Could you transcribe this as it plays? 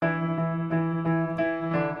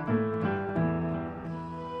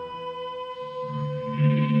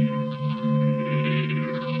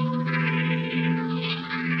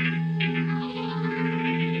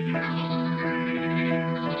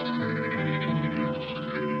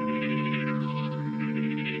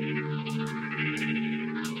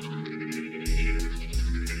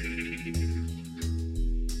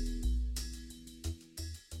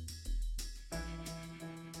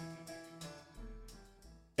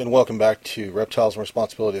And welcome back to Reptiles and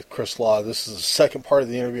Responsibility with Chris Law. This is the second part of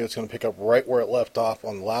the interview. It's going to pick up right where it left off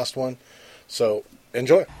on the last one. So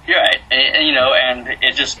enjoy. Yeah, and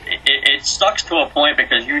it sucks to a point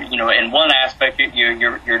because in one aspect your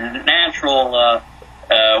natural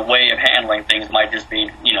way of handling things might just be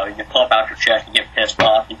you puff out your chest, you get pissed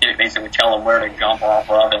off, you basically tell them where to jump off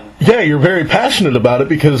of, and yeah, you're very passionate about it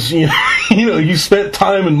because you spent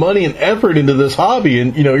time and money and effort into this hobby,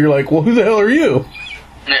 and you're like, well, who the hell are you?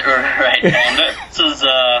 Right, and this is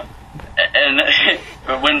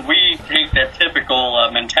and when we take that typical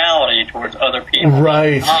mentality towards other people,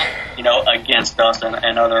 right, against us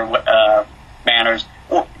and other manners,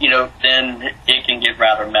 then it can get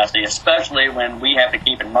rather messy, especially when we have to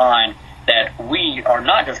keep in mind that we are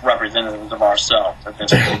not just representatives of ourselves at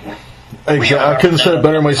this point. Exactly. I couldn't have said it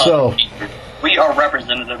better myself. We are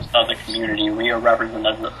representatives of the community. We are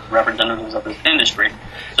representatives of this industry.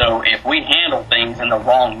 So if we handle things in the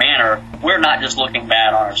wrong manner, we're not just looking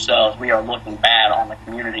bad on ourselves. We are looking bad on the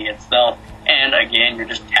community itself. And again, you're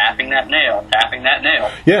just tapping that nail.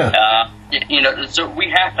 Yeah. So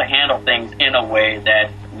we have to handle things in a way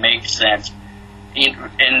that makes sense.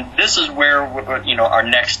 And this is where our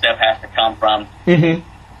next step has to come from. Mm-hmm.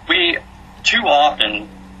 We too often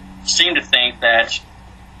seem to think that.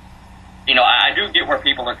 I do get where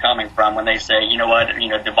people are coming from when they say,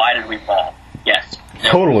 divided we fall. Yes.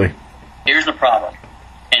 Totally. Here's the problem.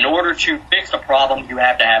 In order to fix a problem, you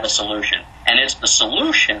have to have a solution. And it's the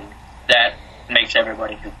solution that makes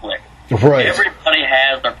everybody conflict. Right. Everybody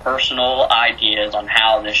has their personal ideas on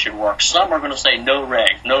how this should work. Some are going to say no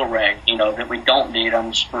regs, that we don't need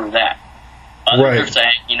them, screw that. Others are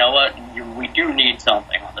saying, we do need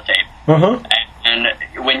something on the table. Uh-huh.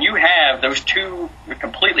 And when you have those two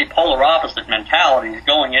completely polar opposite mentalities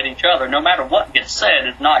going at each other, no matter what gets said,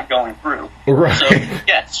 it's not going through. Right. So,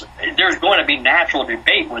 yes, there's going to be natural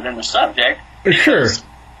debate within the subject. Sure. You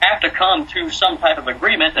have to come to some type of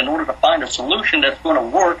agreement in order to find a solution that's going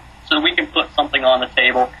to work so we can put something on the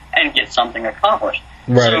table and get something accomplished.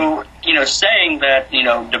 Right. So, saying that,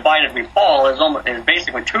 divided we fall is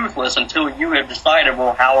basically toothless until you have decided,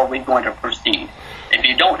 well, how are we going to proceed? If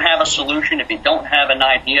you don't have a solution, if you don't have an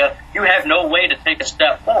idea, you have no way to take a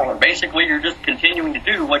step forward. Basically, you're just continuing to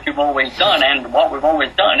do what you've always done, and what we've always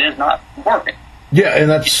done is not working. Yeah, and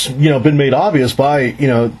that's, been made obvious by,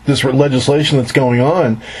 this legislation that's going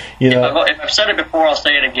on. If I've said it before, I'll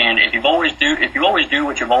say it again. If you always do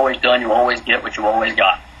what you've always done, you always get what you've always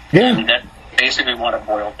got. Yeah. And that's basically what it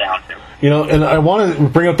boils down to. And I want to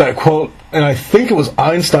bring up that quote, and I think it was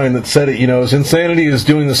Einstein that said it, is insanity is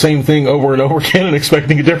doing the same thing over and over again and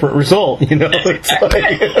expecting a different result, That's exactly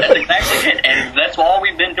it. And that's all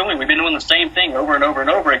we've been doing. We've been doing the same thing over and over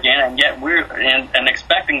and over again, and yet we're and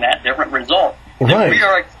expecting that different result. Right. We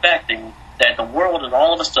are expecting that the world is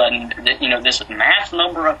all of a sudden, this mass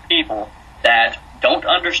number of people that don't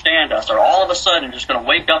understand us are all of a sudden just going to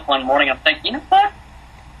wake up one morning and think, you know what?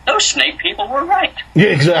 Those snake people were right. Yeah,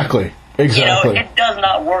 exactly. It does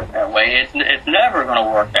not work that way. It's never going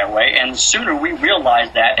to work that way. And the sooner we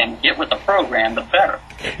realize that and get with the program, the better.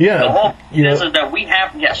 Yeah. The whole is that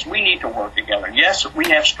we need to work together. Yes, we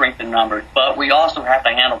have strength in numbers, but we also have to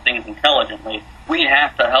handle things intelligently. We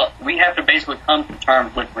have to basically come to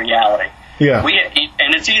terms with reality. Yeah.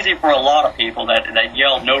 And it's easy for a lot of people that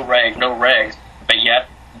yell no regs, but yet,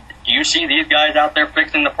 do you see these guys out there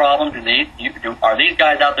fixing the problem? Are these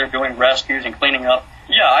guys out there doing rescues and cleaning up?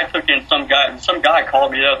 Yeah, I took in some guy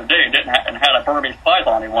called me the other day and had a Burmese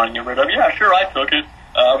python he wanted to get rid of. Yeah, sure, I took it.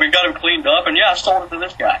 We got him cleaned up, and I sold it to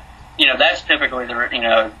this guy. That's typically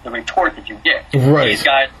the retort that you get. Right.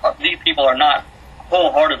 These people are not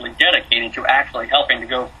wholeheartedly dedicated to actually helping to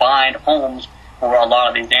go find homes for a lot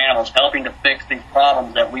of these animals, helping to fix these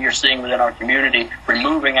problems that we are seeing within our community,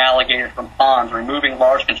 removing alligators from ponds, removing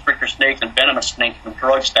large constrictor snakes and venomous snakes from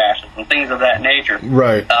drug stashes and things of that nature.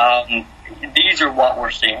 Right. These are what we're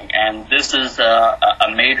seeing, and this is a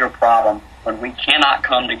major problem when we cannot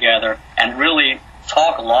come together and really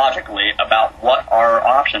talk logically about what our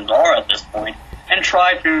options are at this point and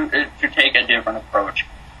try to take a different approach.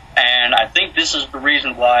 And I think this is the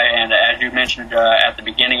reason why, and as you mentioned at the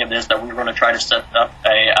beginning of this, that we were going to try to set up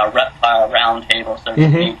a reptile roundtable, so to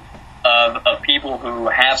speak, of people who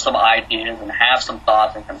have some ideas and have some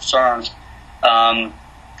thoughts and concerns.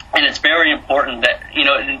 And it's very important that,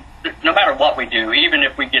 no matter what we do, even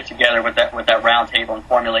if we get together with that roundtable and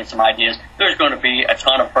formulate some ideas, there's going to be a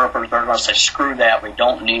ton of herpers that are going to say, screw that, we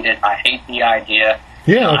don't need it, I hate the idea.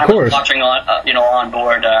 Yeah, of course. I was watching on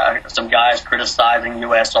board some guys criticizing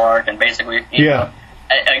USARK, and basically, again,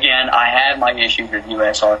 I have my issues with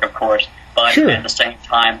USARK, of course, but at the same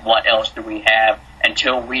time, what else do we have?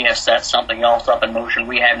 until we have set something else up in motion,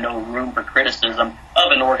 we have no room for criticism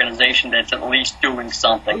of an organization that's at least doing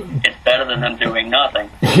something. It's better than them doing nothing.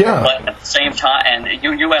 Yeah. But at the same time, and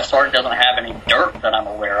USARK doesn't have any dirt that I'm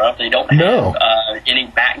aware of. They don't have any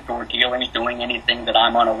backdoor dealings doing anything that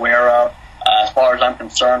I'm unaware of. As far as I'm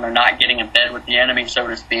concerned, they're not getting in bed with the enemy, so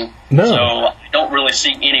to speak. No. So I don't really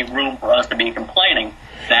see any room for us to be complaining.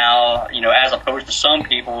 Now, as opposed to some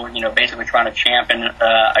people, basically trying to champion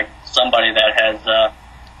somebody that has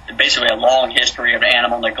basically a long history of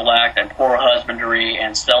animal neglect and poor husbandry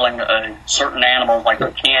and selling certain animals like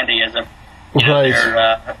their candy as if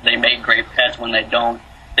they make great pets when they don't,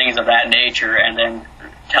 things of that nature, and then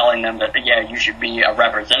telling them that you should be a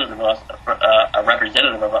representative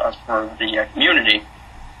of us for the community.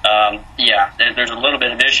 There's a little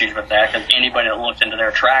bit of issues with that, because anybody that looks into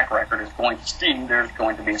their track record is going to see there's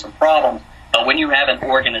going to be some problems. But when you have an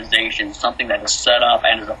organization, something that is set up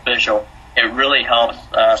and is official, it really helps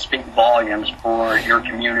speak volumes for your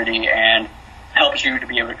community and helps you to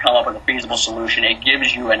be able to come up with a feasible solution. It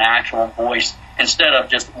gives you an actual voice instead of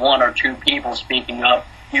just one or two people speaking up.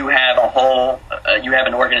 You have you have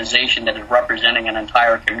an organization that is representing an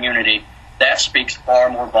entire community. That speaks far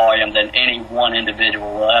more volume than any one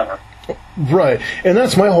individual will ever. Right, and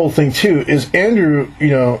that's my whole thing too. Is Andrew,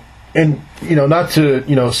 not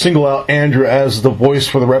to single out Andrew as the voice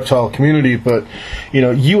for the reptile community, but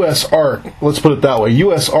USARK. Let's put it that way.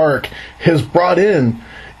 USARK has brought in,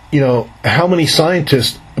 how many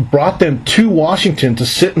scientists, brought them to Washington to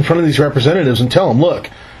sit in front of these representatives and tell them, look,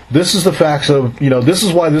 this is the facts of, this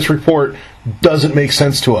is why this report doesn't make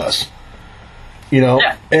sense to us.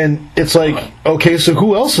 And it's like, okay, so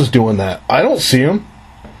who else is doing that? I don't see them.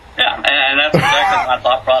 Yeah, and that's exactly my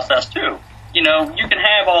thought process too. You can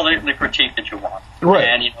have all the critique that you want, right?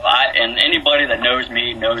 And and anybody that knows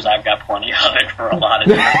me knows I've got plenty of it for a lot of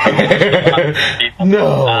different people.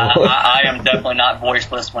 No, I am definitely not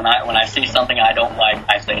voiceless. When I see something I don't like,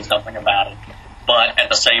 I say something about it. But at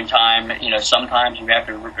the same time, sometimes you have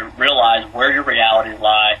to realize where your realities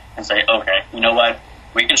lie and say, okay, you know what?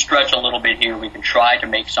 We can stretch a little bit here. We can try to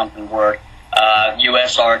make something work.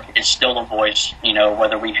 USARK is still a voice,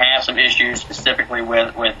 whether we have some issues specifically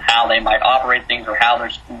with how they might operate things or how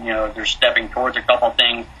they're stepping towards a couple of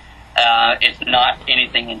things. It's not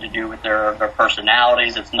anything to do with their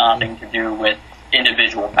personalities. It's nothing to do with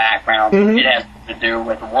individual background. Mm-hmm. It has to do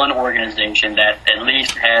with one organization that at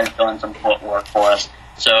least has done some footwork for us.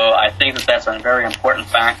 So I think that's a very important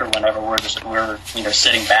factor whenever we're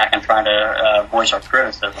sitting back and trying to voice our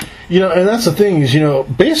criticism. And that's the thing is,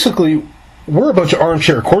 basically we're a bunch of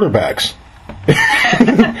armchair quarterbacks.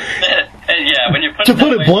 Yeah, when you put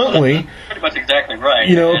it bluntly, that's pretty much exactly right.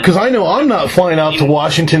 Because I know I'm not flying out to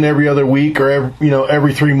Washington every other week or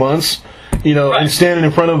every 3 months, right, and standing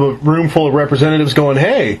in front of a room full of representatives going,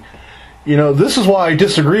 hey, this is why I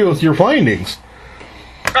disagree with your findings.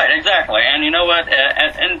 Right, exactly. And you know what?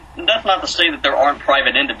 And that's not to say that there aren't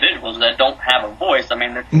private individuals that don't have a voice. I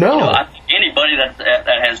mean, no. I think anybody that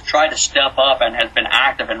has tried to step up and has been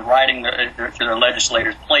active in writing to their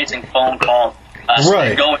legislators, placing phone calls,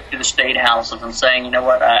 right, going to the state houses and saying, you know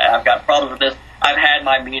what, I've got problems with this. I've had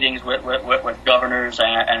my meetings with governors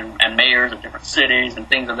and mayors of different cities and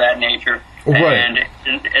things of that nature. Right.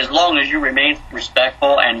 And as long as you remain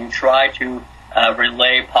respectful and you try to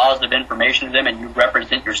relay positive information to them and you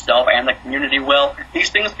represent yourself and the community well, these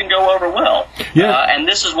things can go over well. Yeah. And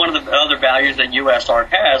this is one of the other values that USARK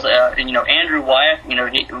has. Andrew Wyatt,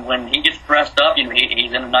 when he gets dressed up,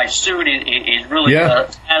 he's in a nice suit, he's really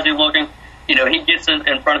snazzy looking. He gets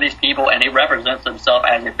in front of these people and he represents himself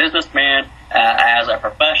as a businessman, as a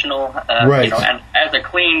professional, right, and as a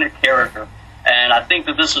clean character. And I think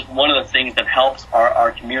that this is one of the things that helps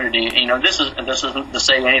our community. This isn't to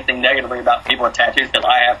say anything negatively about people with tattoos, because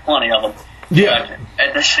I have plenty of them. Yeah.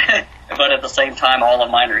 But at the same time, all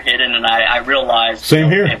of mine are hidden, and I realize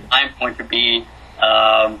same here. If I'm going to be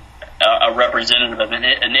a representative in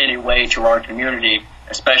any way to our community,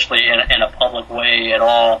 especially in a public way at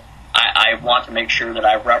all, I want to make sure that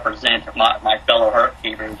I represent my fellow herd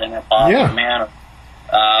keepers in a positive manner.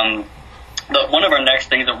 But one of our next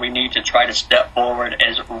things that we need to try to step forward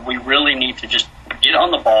is we really need to just get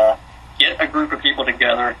on the ball, get a group of people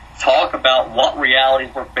together, talk about what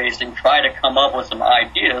realities we're facing, try to come up with some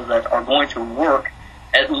ideas that are going to work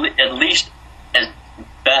at least as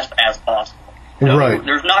best as possible. Right.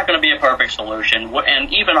 There's not going to be a perfect solution,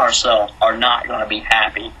 and even ourselves are not going to be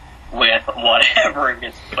happy with whatever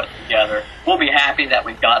gets put together. We'll be happy that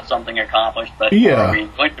we've got something accomplished, but are we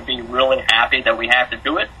going to be really happy that we have to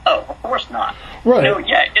do it? Oh, of course not. Right.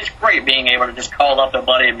 It's great being able to just call up a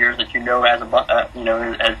buddy of yours that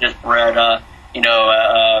has has just bred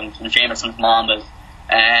some Jameson's Mambas,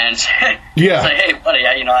 and Yeah. say, hey, buddy,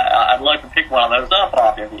 I'd like to pick one of those up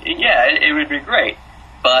off you. Yeah, it would be great.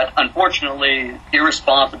 But unfortunately,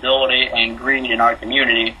 irresponsibility and greed in our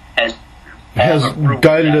community has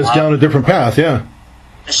guided us down a different path, yeah.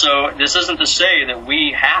 So this isn't to say that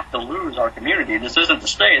we have to lose our community. This isn't to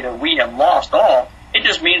say that we have lost all. It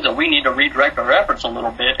just means that we need to redirect our efforts a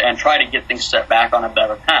little bit and try to get things set back on a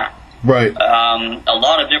better path. Right. A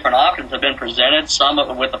lot of different options have been presented. Some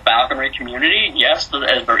with the falconry community, yes,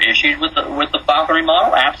 as there are issues with the falconry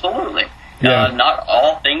model, absolutely. Yeah. Not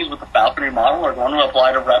all things with the falconry model are going to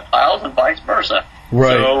apply to reptiles and vice versa.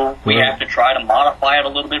 Right. So we have to try to modify it a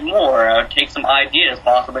little bit more, take some ideas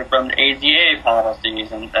possibly from the AZA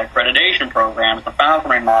policies and accreditation programs, the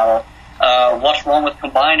falconry model. What's wrong with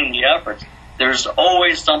combining the efforts? There's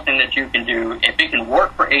always something that you can do. If it can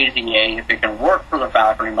work for AZA, if it can work for the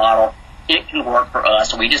falconry model, it can work for us.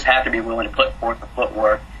 So we just have to be willing to put forth the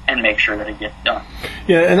footwork and make sure that it gets done.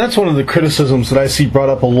 Yeah, and that's one of the criticisms that I see brought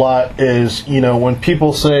up a lot is, when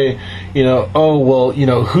people say, oh, well,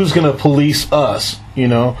 who's going to police us,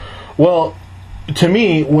 Well, to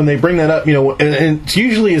me, when they bring that up, and it's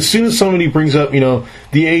usually as soon as somebody brings up,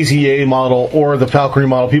 the AZA model or the falconry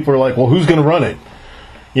model, people are like, well, who's going to run it?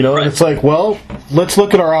 Right. And it's like, well, let's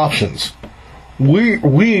look at our options.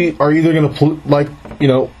 We are either going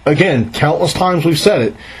to, again, countless times we've said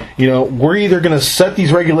it, we're either going to set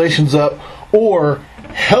these regulations up or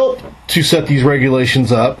help to set these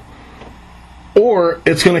regulations up, or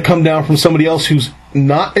it's going to come down from somebody else who's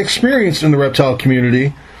not experienced in the reptile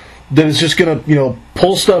community that is just going to,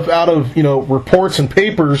 pull stuff out of, reports and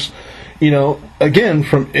papers, again,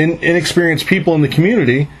 from inexperienced people in the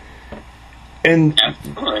community. And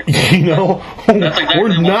absolutely. Exactly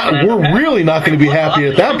we're really not going to be happy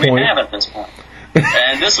at that point. We have at this point.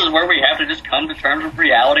 And this is where we have to just come to terms with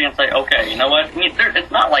reality and say, okay, you know what?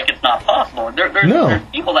 It's not like it's not possible. There's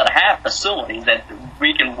people that have facilities that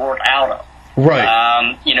we can work out of.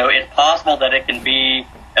 Right. It's possible that it can be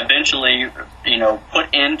eventually,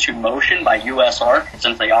 put into motion by USARK,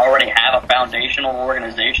 since they already have a foundational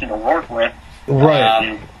organization to work with.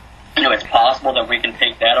 Right. It's possible that we can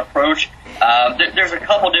take that approach. There's a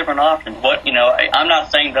couple different options. I'm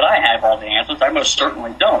not saying that I have all the answers. I most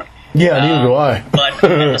certainly don't. Yeah, neither do I. But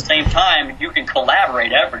at the same time, you can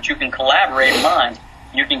collaborate efforts. You can collaborate minds.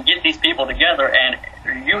 You can get these people together, and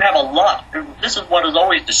you have a lot. This is what has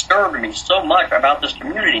always disturbed me so much about this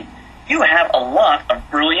community. You have a lot of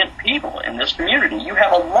brilliant people in this community. You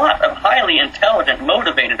have a lot of highly intelligent,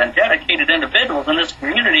 motivated, and dedicated individuals in this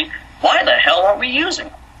community. Why the hell aren't we using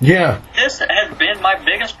them? Yeah. This has been my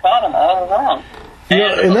biggest problem all along.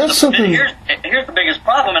 And that's something. Here's the biggest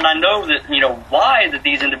problem, and I know that why that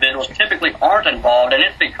these individuals typically aren't involved, and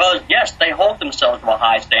it's because yes, they hold themselves to a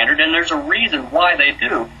high standard, and there's a reason why they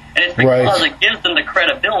do, and it's because it gives them the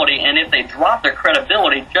credibility. And if they drop their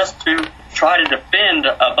credibility just to try to defend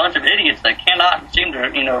a bunch of idiots that cannot seem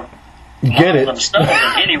to get it themselves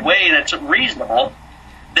in any way that's reasonable,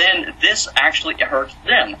 then this actually hurts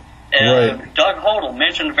them. Doug Hodel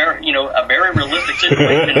mentioned a very realistic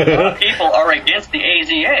situation. A lot of people are against the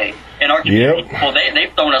AZA in our community. Yep. Well,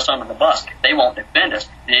 they've thrown us under the bus. They won't defend us.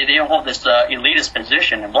 They hold this elitist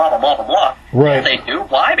position and blah, blah, blah, blah, blah. Right. They do.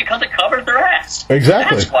 Why? Because it covers their ass.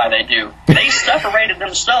 Exactly. That's why they do. They separated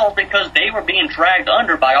themselves because they were being dragged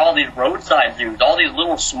under by all these roadside zoos, all these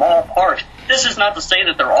little small parks. This is not to say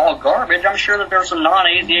that they're all garbage. I'm sure that there are some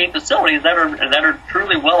non-AZA facilities that are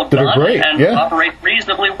truly well done and operate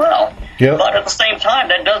reasonably well. Yep. But at the same time,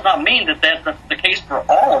 that does not mean that that's the case for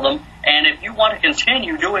all of them. And if you want to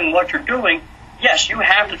continue doing what you're doing, yes, you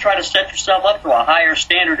have to try to set yourself up to a higher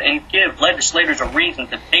standard and give legislators a reason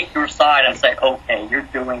to take your side and say, okay, you're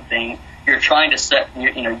doing things, you're trying to set,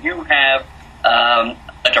 you have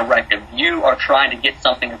a directive, you are trying to get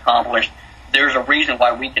something accomplished. There's a reason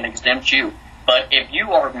why we can exempt you. But if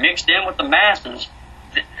you are mixed in with the masses,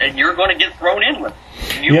 you're going to get thrown in with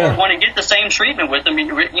them. You are going to get the same treatment with them.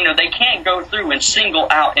 They can't go through and single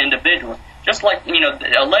out individuals. Just like,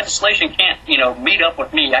 a legislation can't, meet up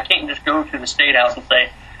with me. I can't just go to the State House and say,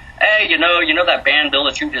 hey, you know that ban bill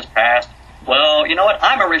that you just passed? Well, you know what?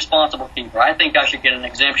 I'm a responsible keeper. I think I should get an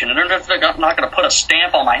exemption. And they're not going to put a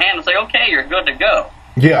stamp on my hand and say, okay, you're good to go.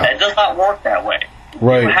 Yeah. It does not work that way.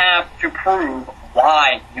 Right. You have to prove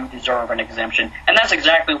why you deserve an exemption. And that's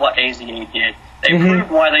exactly what AZA did. They proved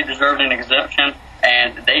why they deserved an exemption,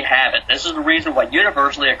 and they have it. This is the reason why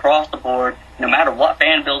universally across the board, no matter what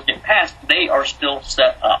ban bills get passed, they are still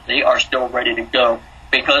set up. They are still ready to go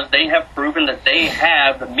because they have proven that they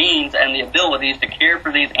have the means and the abilities to care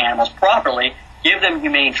for these animals properly, give them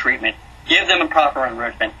humane treatment, give them a proper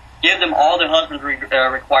enrichment, give them all the husbandry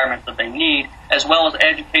requirements that they need, as well as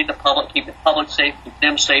educate the public, keep the public safe, keep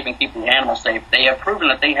them safe, and keep the animals safe. They have proven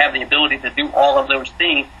that they have the ability to do all of those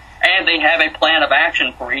things, and they have a plan of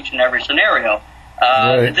action for each and every scenario.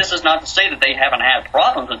 Right. This is not to say that they haven't had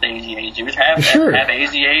problems with AZA zoos. Have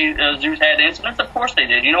AZA zoos had incidents? Of course they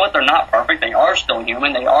did. You know what? They're not perfect. They are still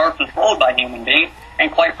human. They are controlled by human beings.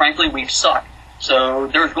 And quite frankly, we suck. So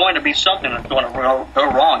there's going to be something that's going to go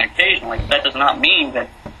wrong occasionally. That does not mean that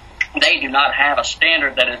they do not have a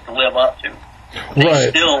standard that is to live up to. They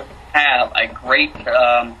still have a great...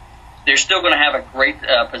 they're still going to have a great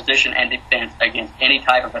position and defense against any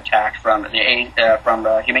type of attack from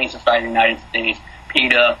the Humane Society of the United States,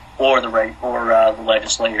 PETA, or the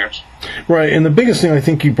legislators. Right, and the biggest thing I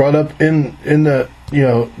think you brought up in the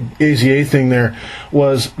AZA thing there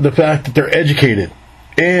was the fact that they're educated.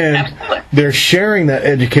 And Absolutely. They're sharing that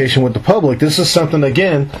education with the public. This is something,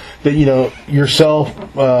 again, that,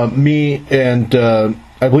 yourself, me, and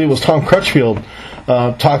I believe it was Tom Crutchfield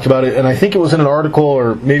talked about it, and I think it was in an article,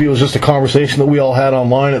 or maybe it was just a conversation that we all had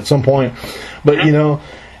online at some point. But,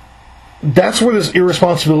 that's where this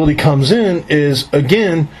irresponsibility comes in, is,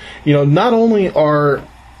 again, not only are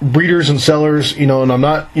breeders and sellers, and I'm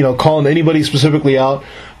not, calling anybody specifically out,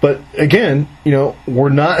 but again, we're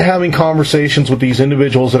not having conversations with these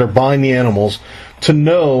individuals that are buying the animals to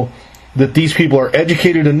know that these people are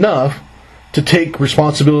educated enough to take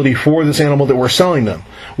responsibility for this animal that we're selling them.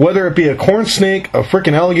 Whether it be a corn snake, a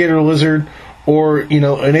frickin' alligator lizard, or, an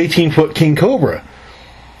 18-foot king cobra.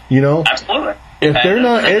 Absolutely. If they're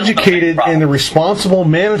not educated in the responsible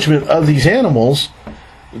management of these animals,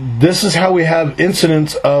 this is how we have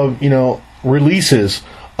incidents of, releases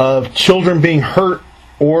of children being hurt,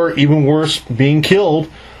 or even worse, being killed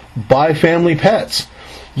by family pets.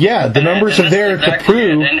 Yeah, the numbers are there to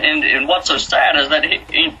prove. And what's so sad is that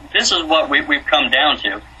this is what we've come down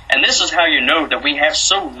to. And this is how you know that we have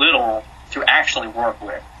so little to actually work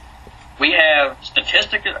with. We have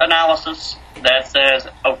statistic analysis that says,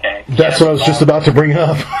 okay. That's what I was just about to bring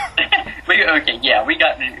up. we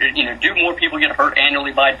got, do more people get hurt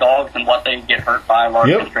annually by dogs than what they get hurt by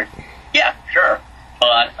large constrictors? Yeah, sure.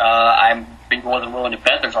 But I'm be more than willing to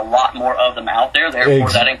bet there's a lot more of them out there,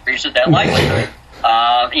 therefore that increases that likelihood.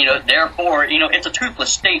 Therefore, it's a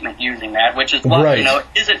toothless statement using that, which is what,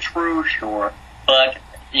 is it true? Sure. But,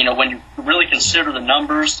 when you really consider the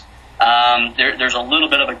numbers, there's a little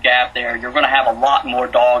bit of a gap there. You're going to have a lot more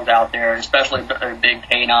dogs out there, especially big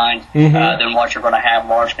canines, than what you're going to have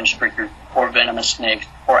large constrictors or venomous snakes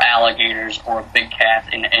or alligators or big cats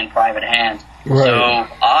in private hands. Right. So,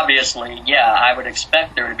 obviously, I would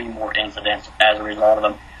expect there to be more incidents as a result of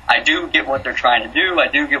them. I do get what they're trying to do. I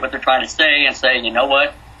do get what they're trying to say and say, you know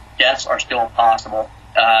what? Deaths are still possible.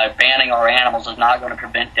 Banning our animals is not going to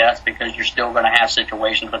prevent deaths because you're still going to have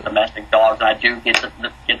situations with domestic dogs. And I do get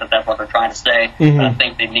that that's what they're trying to say. But I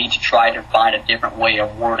think they need to try to find a different way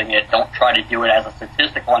of wording it. Don't try to do it as a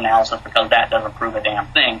statistical analysis because that doesn't prove a damn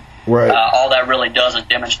thing. Right. All that really does is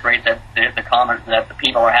demonstrate that the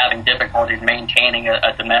people are having difficulties maintaining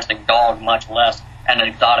a domestic dog, much less an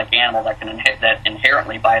exotic animal that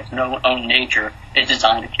inherently, by its own nature, is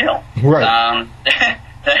designed to kill. Right.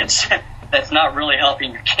 That's not really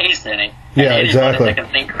helping your case any. Yeah, exactly. They can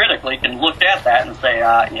think critically, can look at that and say,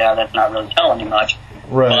 that's not really telling you much.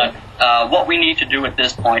 Right. But what we need to do at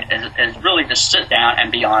this point is really just sit down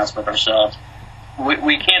and be honest with ourselves.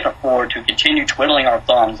 We can't afford to continue twiddling our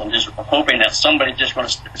thumbs and just hoping that somebody's just going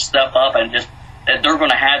to step up and just that they're going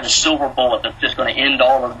to have the silver bullet that's just going to end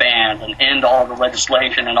all the bans and end all the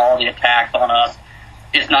legislation and all the attacks on us.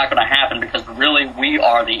 It's not going to happen because really we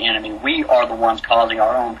are the enemy. We are the ones causing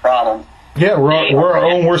our own problems. Yeah, we're our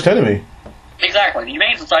own worst enemy. Exactly. The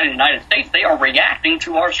Humane Society of the United States, they are reacting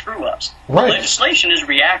to our screw-ups. Right. The legislation is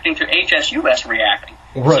reacting to HSUS reacting.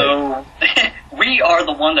 Right. So we are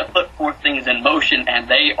the one that put forth things in motion, and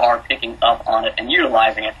they are picking up on it and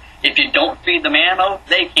utilizing it. If you don't feed them ammo,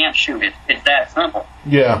 they can't shoot it. It's that simple.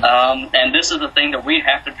 Yeah. And this is the thing that we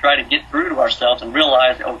have to try to get through to ourselves and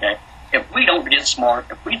realize, okay, if we don't get smart,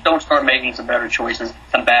 if we don't start making some better choices,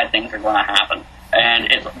 some bad things are going to happen.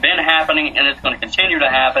 And it's been happening, and it's going to continue to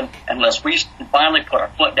happen unless we finally put our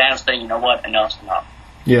foot down and say, you know what, enough's enough.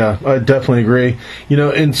 Yeah, I definitely agree.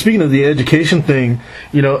 And speaking of the education thing,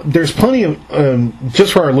 there's plenty of,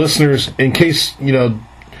 just for our listeners, in case,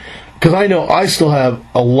 because I know I still have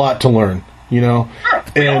a lot to learn, Sure,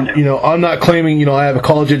 and, I'm not claiming, I have a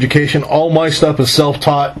college education. All my stuff is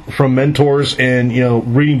self-taught from mentors and,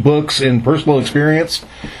 reading books and personal experience.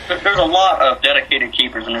 Sure. there's a lot of dedicated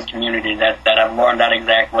keepers in this community that have learned that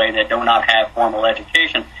exact way, that do not have formal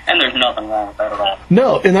education, and there's nothing wrong with that at all.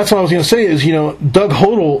 No, and that's what I was going to say is, Doug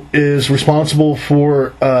Hodel is responsible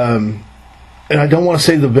for, and I don't want to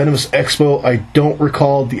say the Venomous Expo. I don't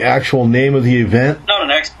recall the actual name of the event. It's not an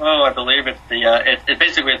expo, I believe. It's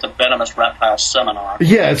basically it's a venomous reptile seminar.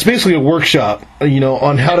 Yeah, it's basically a workshop,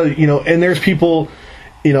 on how to, and there's people,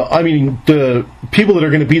 the people that are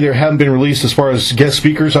going to be there haven't been released as far as guest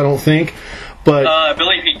speakers, I don't think. But I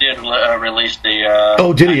believe he did release the.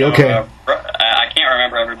 Oh, did he? Okay. I can't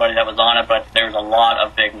remember everybody that was on it, but there's a lot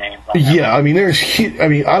of big names on it. Yeah,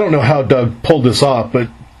 I don't know how Doug pulled this off, but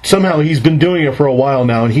somehow he's been doing it for a while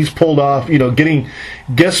now, and he's pulled off, getting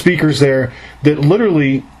guest speakers there that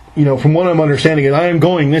literally, from what I'm understanding, and I am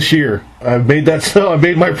going this year. I've made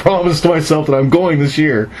my promise to myself that I'm going this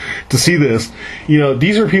year to see this.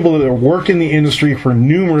 These are people that have worked in the industry for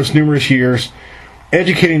numerous years,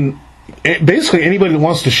 educating basically anybody that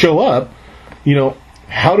wants to show up,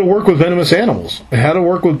 how to work with venomous animals, and how to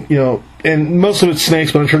work with, and most of it's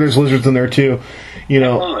snakes, but I'm sure there's lizards in there too,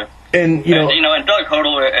 Absolutely. And and Doug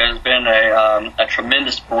Hodel has been a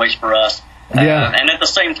tremendous voice for us. Yeah. And at the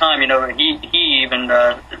same time, he even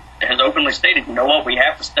has openly stated, what, we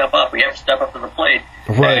have to step up. We have to step up to the plate.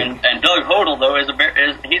 Right. And Doug Hodel, though,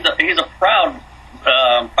 he's a proud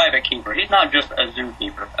private keeper. He's not just a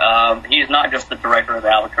zookeeper. He is not just the director of the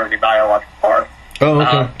Albuquerque Biological Park. Oh,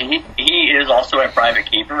 okay. He is also a private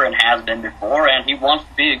keeper and has been before, and he wants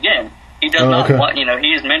to be again. He does not want,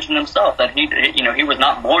 he has mentioned himself that he was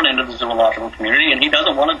not born into the zoological community, and he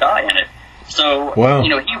doesn't want to die in it. So, wow.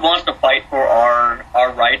 He wants to fight for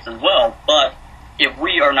our rights as well. But if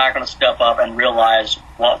we are not going to step up and realize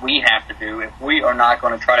what we have to do, if we are not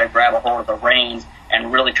going to try to grab a hold of the reins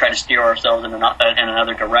and really try to steer ourselves in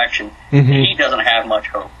another direction, he doesn't have much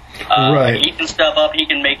hope. Right. He can step up, he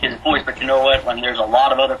can make his voice, but you know what? When there's a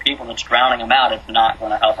lot of other people that's drowning him out, it's not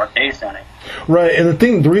going to help our case any. Right, and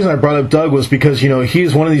the reason I brought up Doug was because,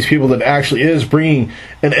 he's one of these people that actually is bringing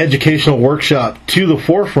an educational workshop to the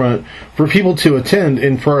forefront for people to attend.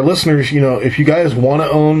 And for our listeners, if you guys want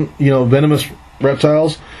to own, venomous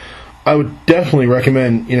reptiles, I would definitely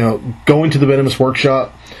recommend, going to the Venomous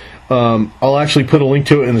Workshop. I'll actually put a link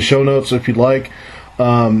to it in the show notes if you'd like.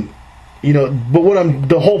 But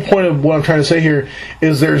the whole point of what I'm trying to say here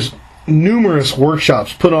is there's numerous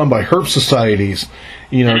workshops put on by herp societies,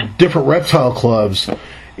 different reptile clubs.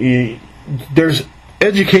 There's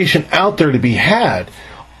education out there to be had.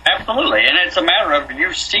 Absolutely, and it's a matter of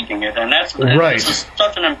you seeking it, and that's right. This is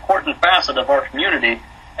such an important facet of our community.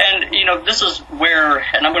 And, this is where,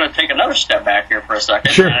 and I'm going to take another step back here for a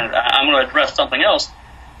second, sure. And I'm going to address something else.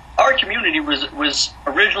 Our community was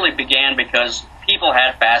originally began because people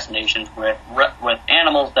had fascinations with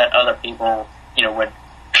animals that other people, would,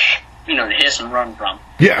 hiss and run from.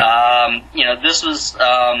 Yeah. This was,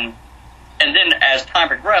 and then as time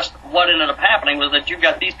progressed, what ended up happening was that you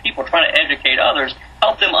got these people trying to educate others,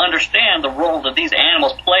 help them understand the role that these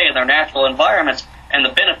animals play in their natural environments and the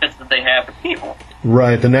benefits that they have to people.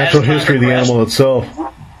 Right, the natural history of the animal itself.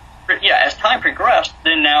 Yeah, as time progressed,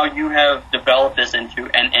 then now you have developed this into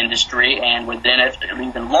an industry, and within it,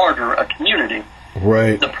 even larger, a community.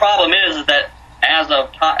 Right. The problem is that as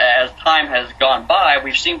time has gone by,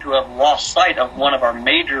 we seem to have lost sight of one of our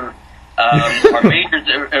major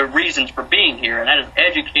reasons for being here, and that is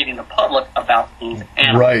educating the public about these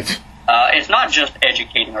animals. Right. It's not just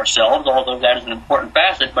educating ourselves, although that is an important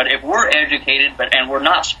facet, but if we're educated and we're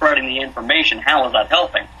not spreading the information, how is that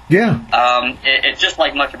helping? Yeah. It's just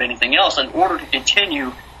like much of anything else. In order to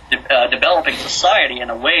continue developing society in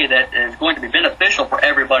a way that is going to be beneficial for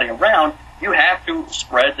everybody around, you have to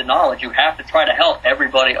spread the knowledge. You have to try to help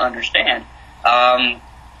everybody understand.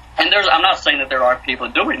 And I'm not saying that there aren't people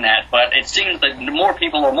doing that, but it seems that more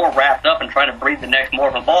people are more wrapped up in trying to breed the next more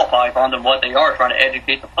of a ball python than what they are trying to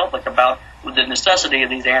educate the public about the necessity of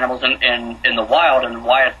these animals in the wild and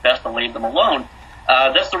why it's best to leave them alone.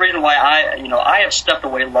 That's the reason why I have stepped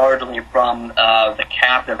away largely from the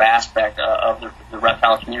captive aspect of the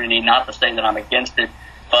reptile community. Not to say that I'm against it,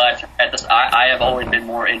 but I have always been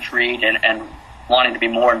more intrigued and wanting to be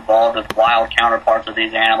more involved with wild counterparts of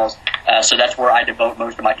these animals. So that's where I devote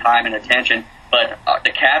most of my time and attention. But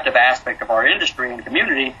the captive aspect of our industry and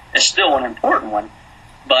community is still an important one.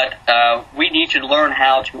 But we need to learn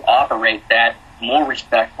how to operate that more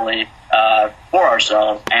respectfully for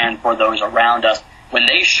ourselves and for those around us. When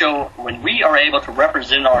we are able to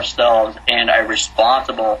represent ourselves in a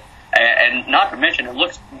responsible, and not to mention,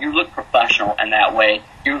 you look professional in that way.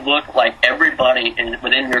 You look like everybody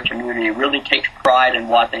within your community really takes pride in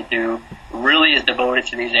what they do, really is devoted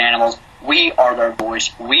to these animals. We are their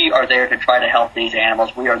voice. We are there to try to help these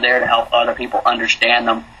animals. We are there to help other people understand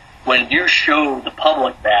them. When you show the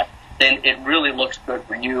public that, then it really looks good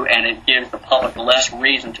for you, and it gives the public less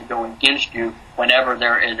reason to go against you whenever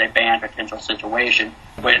there is a banned potential situation,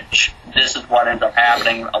 which this is what ends up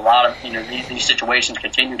happening. A lot of, these situations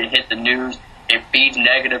continue to hit the news. It feeds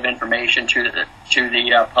negative information to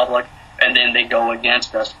the public, and then they go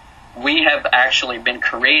against us. We have actually been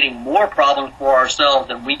creating more problems for ourselves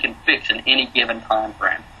than we can fix in any given time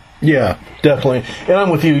frame. Yeah, definitely. And I'm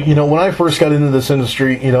with you. When I first got into this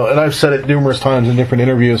industry, and I've said it numerous times in different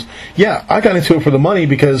interviews, yeah, I got into it for the money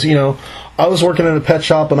because, I was working in a pet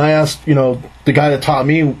shop and I asked, the guy that taught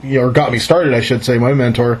me, or got me started, I should say, my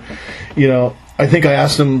mentor, I think I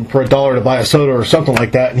asked him for $1 to buy a soda or something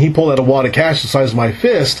like that, and he pulled out a wad of cash the size of my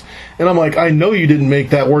fist, and I'm like, I know you didn't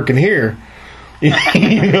make that work in here.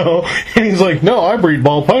 And he's like, no, I breed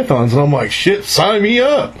ball pythons. And I'm like, shit, sign me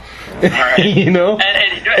up. Right.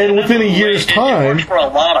 And within a year's time. It works for a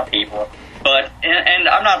lot of people. But, and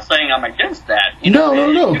I'm not saying I'm against that. No.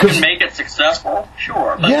 You can make it successful,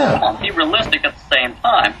 sure. But come on, be realistic at the same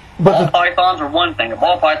time. Ball pythons are one thing. A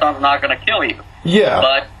ball python's not going to kill you. Yeah.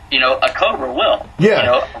 But, a cobra will.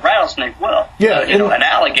 Yeah. A rattlesnake will. Yeah. An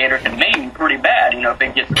alligator can maim you pretty bad, if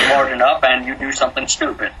it gets large enough and you do something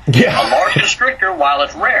stupid. Yeah. A large constrictor, while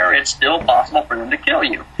it's rare, it's still possible for them to kill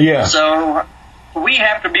you. Yeah. So we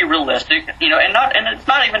have to be realistic, and it's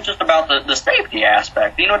not even just about the safety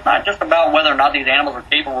aspect. It's not just about whether or not these animals are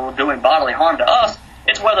capable of doing bodily harm to us.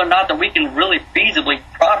 It's whether or not that we can really feasibly,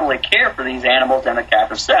 properly care for these animals in a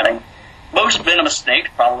captive setting. Most venomous snakes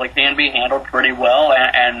probably can be handled pretty well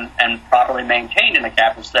and properly maintained in a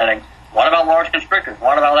captive setting. What about large constrictors?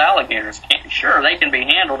 What about alligators? Sure, they can be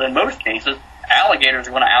handled in most cases. Alligators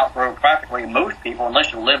are going to outgrow practically most people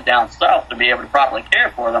unless you live down south to be able to properly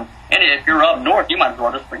care for them. And if you're up north, you might as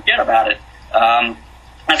well just forget about it.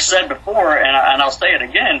 I've said before, and I'll say it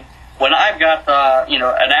again, when I've got,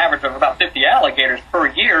 an average of about 50 alligators per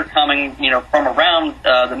year coming, from around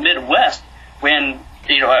the Midwest, when,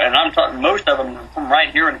 and I'm talking most of them from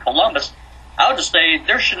right here in Columbus, I would just say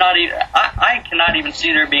there should not even, I cannot even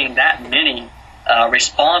see there being that many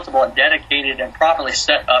responsible and dedicated and properly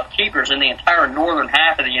set up keepers in the entire northern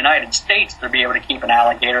half of the United States to be able to keep an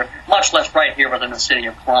alligator, much less right here within the city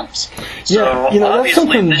of Columbus. So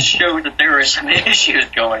obviously this shows that there is some issues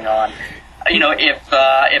going on. If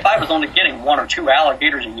I was only getting 1 or 2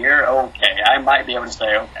 alligators a year, okay, I might be able to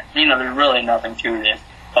say, okay, there's really nothing to this.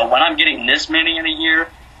 But when I'm getting this many in a year,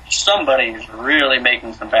 somebody's really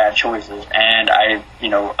making some bad choices, and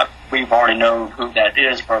we've already known who that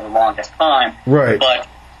is for the longest time. Right. But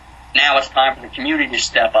now it's time for the community to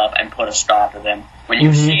step up and put a stop to them. When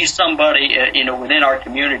you see somebody, within our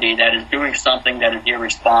community that is doing something that is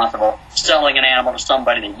irresponsible, selling an animal to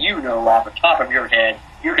somebody that off the top of your head,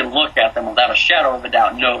 you can look at them without a shadow of a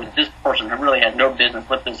doubt, know that this person really has no business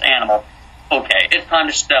with this animal. Okay, it's time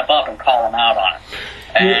to step up and call them out on it.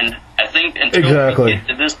 And I think until we get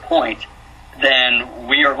to this point, then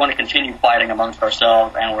we are going to continue fighting amongst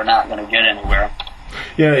ourselves, and we're not going to get anywhere.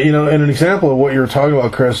 Yeah, and an example of what you were talking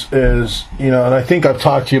about, Chris, is, and I think I've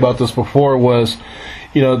talked to you about this before, was,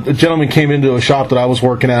 the gentleman came into a shop that I was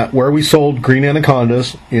working at where we sold green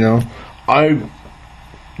anacondas. I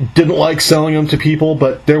didn't like selling them to people,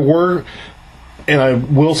 but there were, and I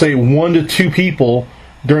will say 1 to 2 people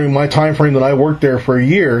during my time frame that I worked there for a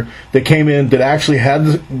year that came in that actually had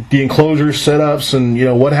the enclosures, setups, and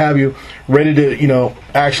what have you, ready to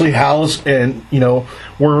actually house and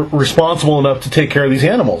were responsible enough to take care of these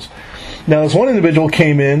animals. Now, this one individual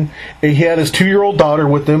came in and he had his 2-year-old daughter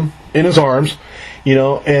with him in his arms,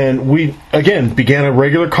 and we again began a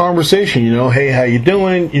regular conversation. Hey, how you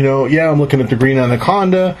doing? Yeah, I'm looking at the green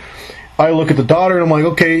anaconda. I look at the daughter and I'm like,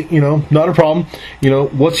 okay, not a problem.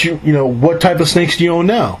 What's what type of snakes do you own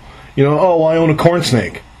now? Oh, I own a corn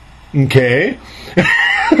snake. Okay.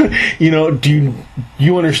 Do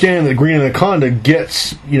you understand that green anaconda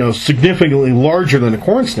gets, significantly larger than a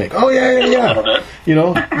corn snake? Oh, yeah.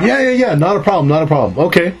 Yeah, not a problem.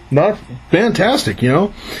 Okay, fantastic,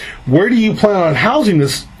 Where do you plan on housing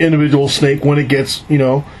this individual snake when it gets,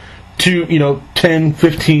 to 10,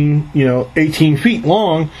 15, 18 feet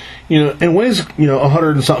long, and weighs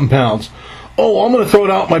 100 and something pounds? Oh, I'm going to throw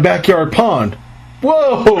it out in my backyard pond.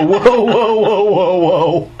 Whoa.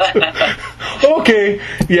 Okay,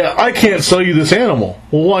 yeah, I can't sell you this animal.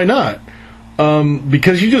 Well, why not?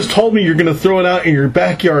 Because you just told me you're going to throw it out in your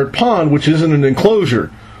backyard pond, which isn't an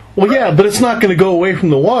enclosure. Well, yeah, but it's not going to go away from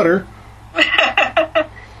the water.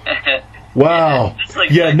 Wow.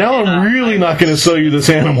 Yeah, now I'm really not going to sell you this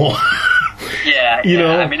animal. Yeah, You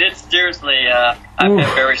know? I mean, it's seriously, I've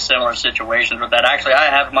had very similar situations with that. Actually, I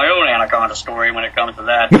have my own anaconda story when it comes to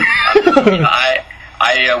that.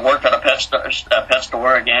 I worked at a pet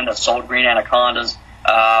store again that sold green anacondas.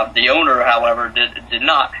 The owner, however, did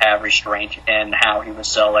not have restraint in how he was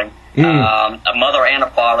selling. A mother and a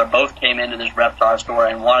father both came into this reptile store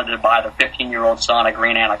and wanted to buy their 15-year-old son a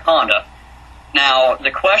green anaconda. Now,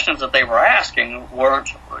 the questions that they were asking weren't,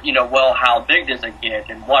 well, how big does it get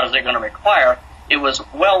and what is it going to require? It was,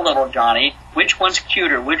 well, little Johnny, which one's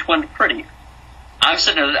cuter, which one's pretty? I'm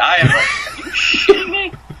sitting there, I am like, are you shitting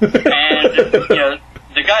me? And,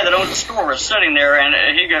 the guy that owns the store was sitting there, and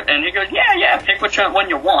he goes, yeah, pick which one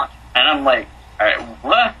you want. And I'm like, all right,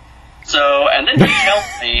 what? So, and then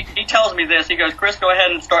he tells me this. He goes, Chris, go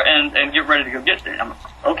ahead and start and get ready to go get it. I'm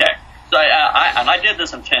like, okay. So I did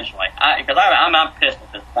this intentionally because I'm pissed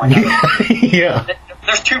at this point. Yeah.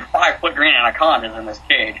 There's 2 5-foot green anacondas in this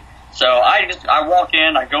cage. So I walk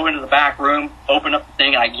in, I go into the back room, open up the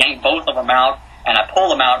thing, and I yank both of them out. And I pull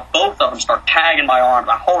them out. Both of them start tagging my arms.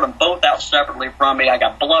 I hold them both out separately from me. I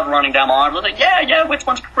got blood running down my arms. I was like, yeah, which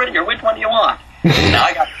one's prettier? Which one do you want? Now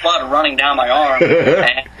I got blood running down my arm.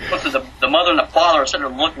 And the mother and the father are sitting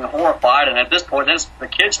there looking horrified. And at this point, then the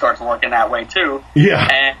kid starts looking that way too.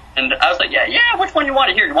 Yeah. And I was like, yeah, which one you want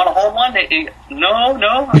to hear? You want to hold one? No.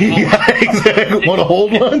 Yeah, exactly. Want to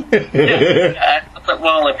hold one? Yeah. I was like,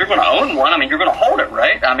 well, if you're going to own one, I mean, you're going to hold it,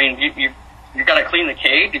 right? I mean, you got to clean the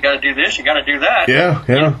cage. You got to do this. You got to do that. Yeah.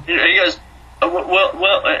 And he goes,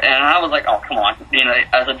 well, and I was like, oh, come on.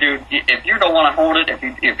 As a dude, if you don't want to hold it,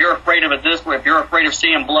 if you're afraid of it this way, if you're afraid of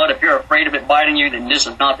seeing blood, if you're afraid of it biting you, then this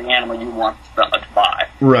is not the animal you want to buy.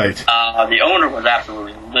 Right. The owner was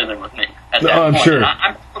absolutely livid with me at that I'm point. sure.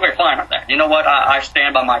 I'm perfectly fine with that. You know what? I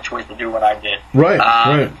stand by my choice to do what I did. Right.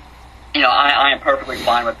 I am perfectly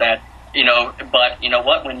fine with that. But you know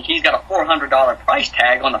what? When he's got a $400 price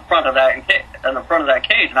tag on the front of that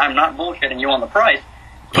cage, and I'm not bullshitting you on the price.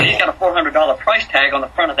 When he's got a $400 price tag on the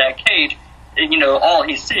front of that cage, all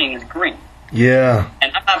he's seeing is green. Yeah.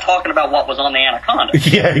 And I'm not talking about what was on the anaconda.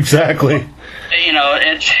 Yeah, exactly. This is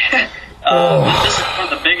one of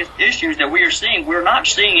the biggest issues that we are seeing. We're not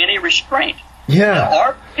seeing any restraint. Yeah. There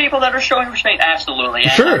are people that are showing restraint, absolutely.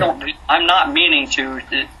 And sure. I'm not meaning to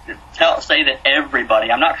say that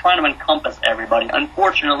everybody. I'm not trying to encompass everybody.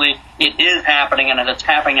 Unfortunately, it is happening, and it's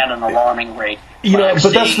happening at an alarming rate. But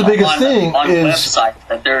that's the biggest thing on is websites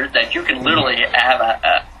that you can literally have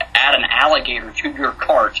add an alligator to your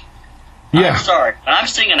cart. Yeah. I'm sorry, when I'm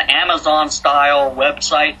seeing an Amazon-style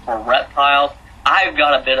website for reptiles, I've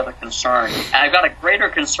got a bit of a concern. And I've got a greater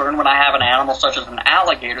concern when I have an animal such as an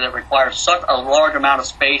alligator that requires such a large amount of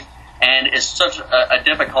space and is such a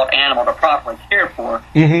difficult animal to properly care for.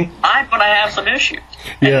 Mm-hmm. I'm going to have some issues.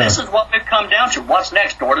 And this is what we've come down to. What's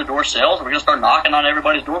next? Door-to-door sales? We're going to start knocking on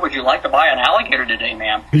everybody's door. Would you like to buy an alligator today,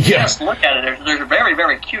 ma'am? Yeah. Yes, look at it. There's very,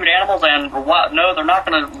 very cute animals, and no, they're not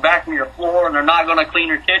going to vacuum your floor, and they're not going to clean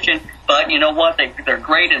your kitchen, but you know what? They're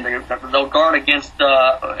great, and they'll guard against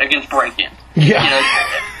break-ins. Yeah.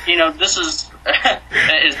 This is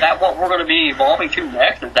that what we're going to be evolving to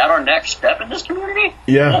next? Is that our next step in this community?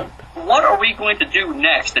 Yeah. Well, what are we going to do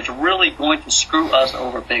next that's really going to screw us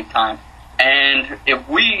over big time? And if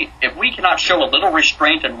we cannot show a little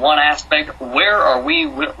restraint in one aspect, where are we?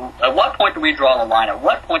 At what point do we draw the line? At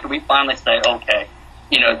what point do we finally say, okay,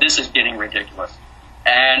 this is getting ridiculous?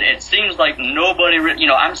 And it seems like nobody,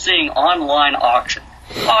 I'm seeing online auctions.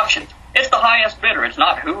 It's the highest bidder. It's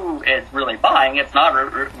not who is really buying. It's not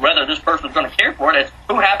whether this person's going to care for it. It's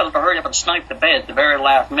who happens to hurry up and snipe the bid at the very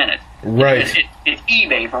last minute. Right. It's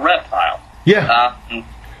eBay for reptiles. Yeah.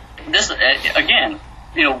 This again,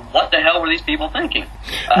 what the hell were these people thinking?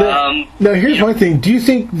 Now here's my thing. Do you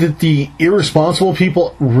think that the irresponsible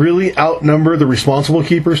people really outnumber the responsible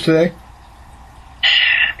keepers today?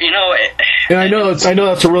 And I know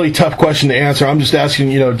that's a really tough question to answer. I'm just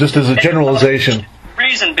asking, just as a generalization.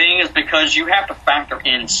 Reason being is because you have to factor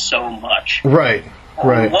in so much. Right.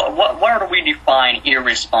 Where do we define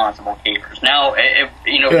irresponsible keepers? Now,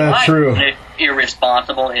 true.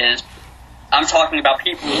 Irresponsible is, I'm talking about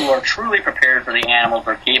people who are truly prepared for the animals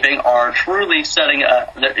they're keeping, are truly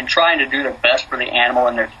trying to do their best for the animal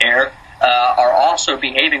in their care, are also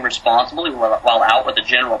behaving responsibly while out with the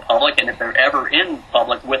general public, and if they're ever in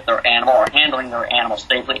public with their animal, or handling their animal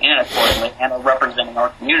safely and accordingly, and are representing our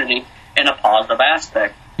community in a positive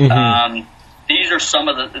aspect. Mm-hmm. These are some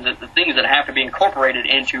of the things that have to be incorporated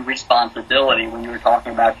into responsibility when you were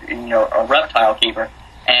talking about a reptile keeper.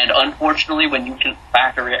 And unfortunately, when you can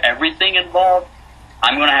factor everything involved,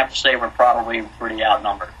 I'm going to have to say we're probably pretty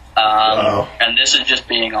outnumbered. Wow. And this is just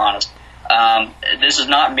being honest. This is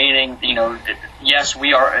not meaning, yes,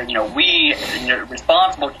 we are,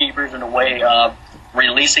 responsible keepers in a way of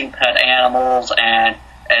releasing pet animals and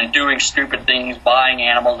doing stupid things, buying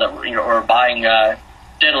animals that, or buying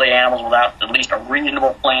deadly animals without at least a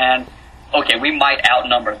reasonable plan. Okay, we might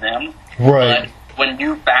outnumber them. Right. But when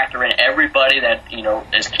you factor in everybody that,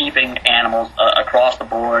 is keeping animals across the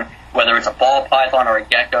board, whether it's a ball python or a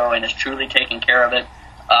gecko, and is truly taking care of it,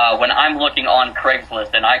 when I'm looking on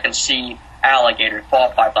Craigslist and I can see alligators,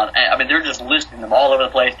 ball pythons, I mean, they're just listing them all over the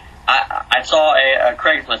place. I saw a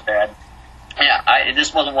Craigslist ad. Yeah,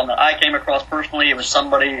 this wasn't one that I came across personally. It was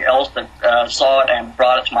somebody else that saw it and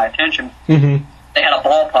brought it to my attention. Mm-hmm. They had a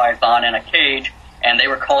ball python in a cage, and they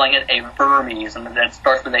were calling it a Burmese, and that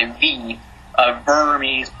starts with a V, a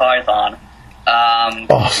Burmese python.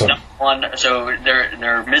 Awesome. So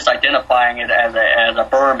they're misidentifying it as a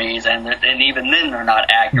Burmese, and even then they're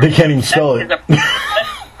not accurate. They can't even spell it. That's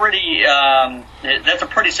a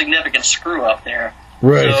pretty significant screw up there.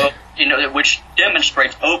 Right. So, which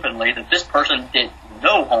demonstrates openly that this person did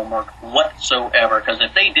no homework whatsoever, because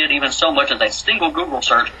if they did even so much as a single Google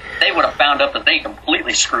search, they would have found out that they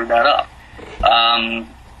completely screwed that up.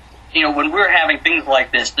 When we're having things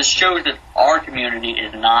like this shows that our community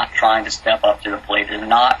is not trying to step up to the plate, is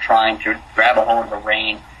not trying to grab a hold of the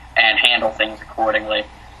rein and handle things accordingly.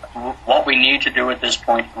 What we need to do at this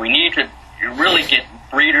point, we need to really get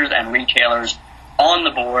breeders and retailers on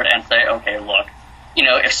the board and say, okay, look,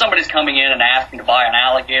 if somebody's coming in and asking to buy an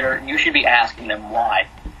alligator, you should be asking them why.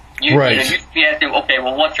 Right. You should be asking, okay,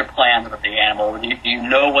 well, what's your plans with the animal? Do you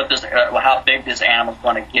know what how big this animal's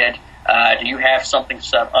going to get? Do you have something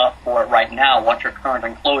set up for it right now? What's your current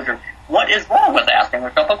enclosure? What is wrong with asking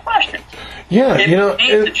a couple questions? Yeah,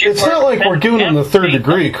 it's not like we're giving them the third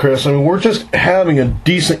degree, Chris. I mean, we're just having a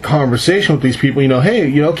decent conversation with these people.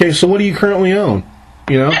 Hey, okay, so what do you currently own?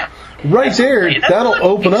 Right there, that'll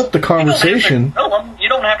open up the conversation. You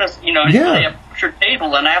don't have to, stay up at your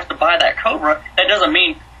table and ask to buy that cobra. That doesn't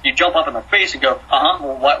mean you jump up in their face and go,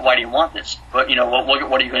 well, why do you want this? But, what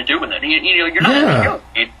are you going to do with it? You're not going to go.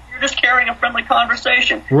 You're just carrying a friendly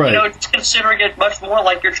conversation. Right. It's considering it much more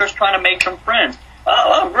like you're just trying to make some friends.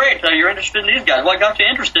 Oh, great. You're interested in these guys. What got you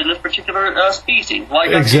interested in this particular species? What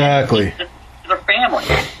got exactly. you interested in their family?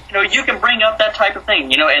 You can bring up that type of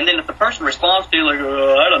thing, and then if the person responds to you like,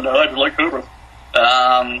 I don't know, I just like cobras.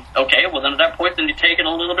 Okay, well then at that point, then you take it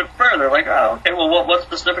a little bit further. Like, okay, well what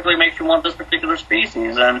specifically makes you want this particular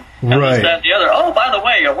species? And right. This, that, the other. Oh, by the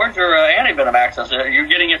way, where's your antivenom access? You're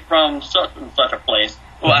getting it from such and such a place.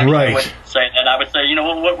 Well, actually, right. I wouldn't say that. I would say,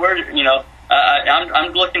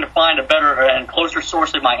 I'm looking to find a better and closer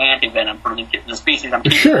source of my antivenom for the species I'm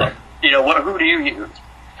keeping. Sure. Who do you use?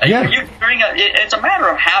 Yeah. It's a matter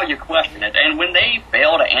of how you question it. And when they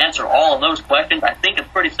fail to answer all of those questions, I think it's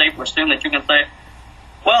pretty safe to assume that you can say,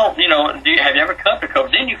 well, have you ever cut the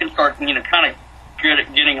cobra? Then you can start, kind of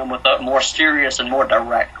getting them with more serious and more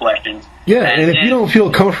direct questions. Yeah, and if you don't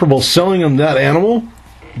feel comfortable selling them that animal,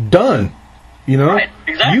 done. Right,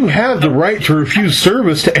 exactly. You have the right to refuse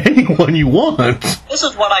service to anyone you want. This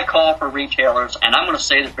is what I call for retailers, and I'm going to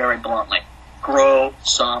say this very bluntly. Grow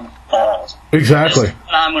some balls. Exactly. This is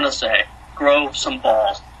what I'm going to say. Grow some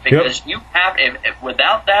balls. Because you have, if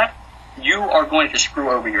without that, you are going to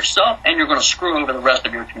screw over yourself, and you're going to screw over the rest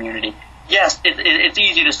of your community. Yes, it's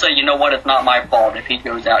easy to say, it's not my fault if he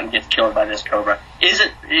goes out and gets killed by this cobra. Is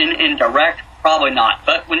it indirect? Probably not.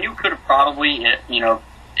 But when you could have probably,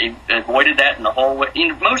 avoided that in the whole way.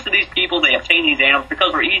 Most of these people, they obtain these animals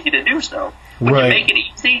because they're easy to do so. When you make it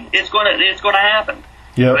easy, it's going to happen.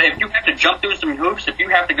 Yep. If you have to jump through some hoops, if you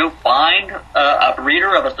have to go find a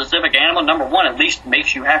breeder of a specific animal, number one, at least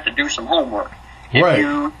makes you have to do some homework. If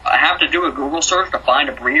you have to do a Google search to find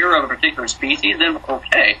a breeder of a particular species, then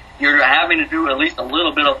okay, you're having to do at least a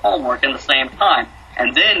little bit of homework in the same time.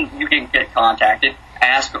 And then you can get contacted,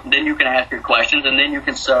 then you can ask your questions, and then you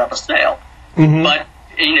can set up a sale. Mm-hmm. But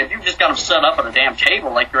if you've just got them set up at a damn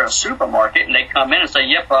table like you're at a supermarket, and they come in and say,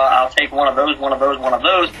 yep, I'll take one of those,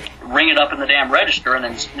 ring it up in the damn register, and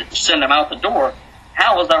then send them out the door,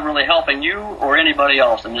 how is that really helping you or anybody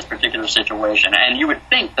else in this particular situation? And you would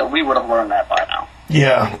think that we would have learned that by now.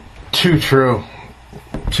 Yeah, too true.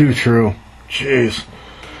 Jeez.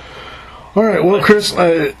 All right, well, Chris,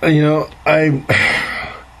 I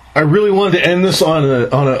really wanted to end this on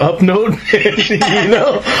an up note.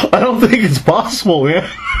 I don't think it's possible, man.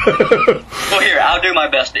 Well, here, I'll do my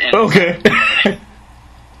best to end. Okay.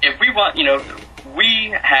 If we want,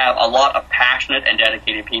 we have a lot of passionate and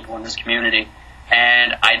dedicated people in this community,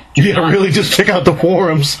 and I do really just check out the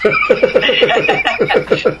forums.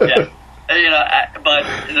 Yeah. But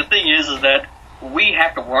the thing is that we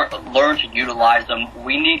have to learn to utilize them.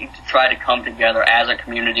 We need to try to come together as a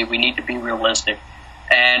community. We need to be realistic.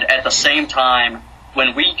 And at the same time,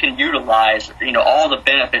 when we can utilize, all the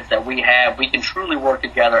benefits that we have, we can truly work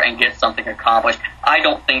together and get something accomplished. I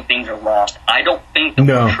don't think things are lost. I don't think that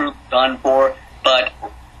we're truly done for, but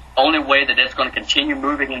only way that it's going to continue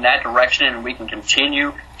moving in that direction and we can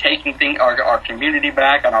continue taking our community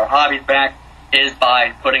back and our hobbies back is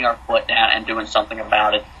by putting our foot down and doing something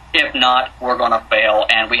about it. If not, we're going to fail,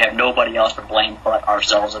 and we have nobody else to blame but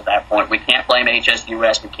ourselves at that point. We can't blame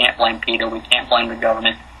HSUS. We can't blame PETA. We can't blame the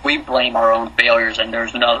government. We blame our own failures, and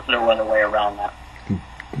there's no other way around that.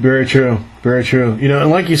 Very true. Very true. And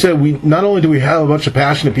like you said, we not only do we have a bunch of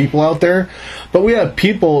passionate people out there, but we have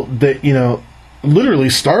people that, literally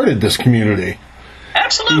started this community.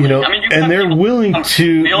 Absolutely. And they're willing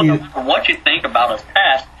to... no matter what you think about his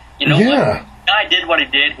past, what? The guy did what he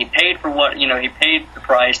did. He paid for what, he paid the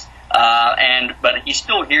price, but he's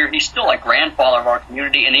still here. He's still a grandfather of our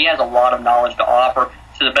community, and he has a lot of knowledge to offer.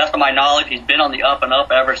 To the best of my knowledge, he's been on the up and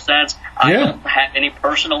up ever since. I don't have any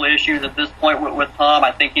personal issues at this point with Tom.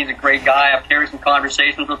 I think he's a great guy. I've carried some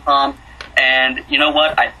conversations with Tom, and you know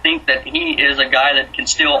what? I think that he is a guy that can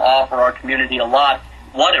still offer our community a lot.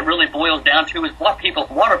 What it really boils down to is what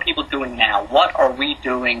are people doing now? What are we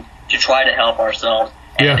doing to try to help ourselves?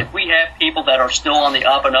 And if we have people that are still on the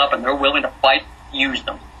up and up and they're willing to fight, use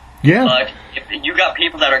them. Yeah. But if you got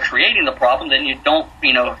people that are creating the problem, then you don't,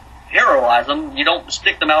 heroize them. You don't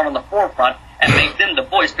stick them out on the forefront and make them the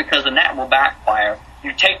voice, because then that will backfire.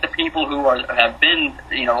 You take the people who have been,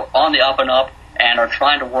 on the up and up and are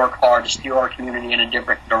trying to work hard to steer our community in a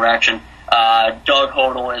different direction. Doug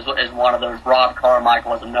Hodel is one of those. Rob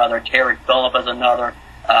Carmichael is another. Terry Phillip is another.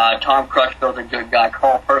 Tom Crutchfield's a good guy.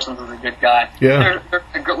 Carl Persons is a good guy. Yeah.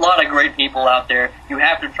 There's a lot of great people out there. You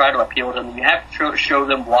have to try to appeal to them. You have to show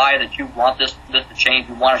them why that you want this to change.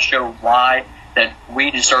 You want to show why that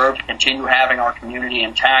we deserve to continue having our community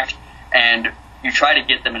intact, and you try to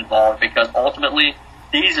get them involved, because ultimately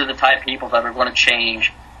these are the type of people that are going to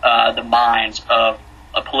change the minds of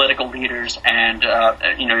political leaders, and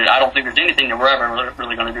I don't think there's anything that we're ever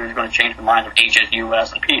really going to do is going to change the minds of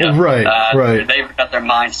HSUS and PETA. Right. They've got their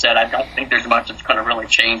mindset. I don't think there's much that's going to really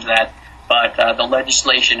change that, but the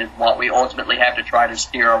legislation is what we ultimately have to try to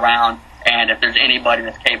steer around. And if there's anybody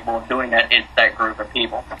that's capable of doing that, it's that group of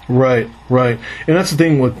people. Right. And that's the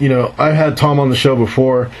thing with, I've had Tom on the show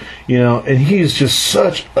before, and he's just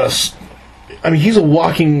such he's a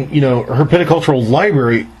walking, herpetocultural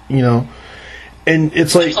library, and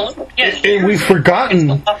it's like, and we've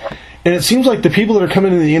forgotten, and it seems like the people that are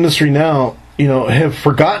coming into the industry now, have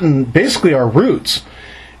forgotten basically our roots.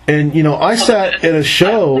 And, I sat at a show...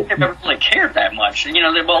 I don't think they've ever really cared that much. A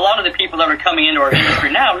lot of the people that are coming into our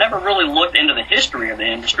industry now never really looked into the history of the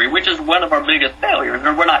industry, which is one of our biggest failures.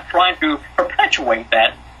 And we're not trying to perpetuate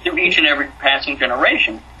that to each and every passing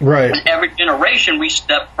generation. Right. And every generation, we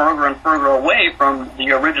step further and further away from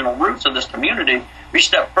the original roots of this community. We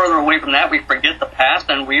step further away from that. We forget the past,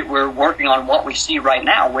 and we're working on what we see right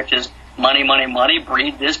now, which is money,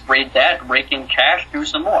 breed this, breed that, rake in cash, do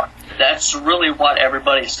some more. That's really what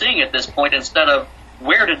everybody's seeing at this point, instead of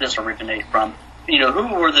where did this originate from?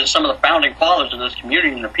 Who were some of the founding fathers of this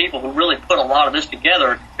community and the people who really put a lot of this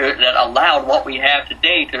together that allowed what we have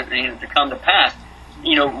today to come to pass?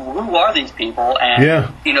 Who are these people,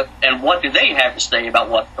 and and what do they have to say about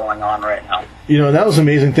what's going on right now? That was the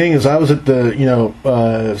amazing thing is I was at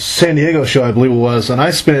the San Diego show, I believe it was, and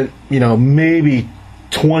I spent maybe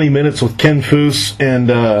 20 minutes with Ken Foose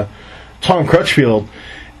and Tom Crutchfield,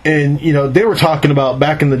 and they were talking about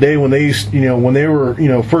back in the day when they used, when they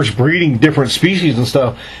were first breeding different species and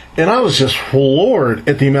stuff, and I was just floored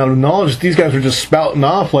at the amount of knowledge that these guys were just spouting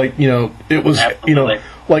off, like it was Absolutely.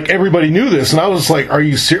 Like everybody knew this, and I was like, are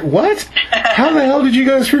you serious? What? How the hell did you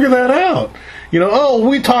guys figure that out?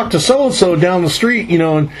 We talked to so-and-so down the street,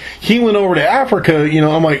 and he went over to Africa,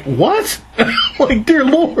 I'm like, what? Like, dear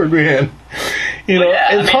Lord, man.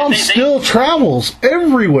 Tom still travels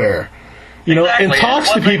everywhere, Exactly. and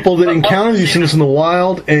talks to people that encounter these things in the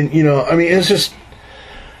wild, and, it's just,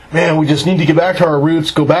 man, we just need to get back to our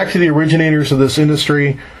roots, go back to the originators of this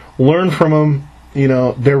industry, learn from them,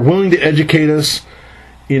 they're willing to educate us,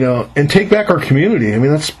 and take back our community.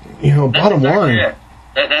 That's, bottom line. It.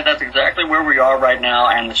 That's exactly where we are right now,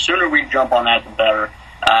 and the sooner we jump on that, the better.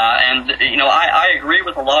 I agree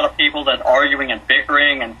with a lot of people that arguing and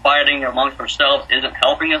bickering and fighting amongst ourselves isn't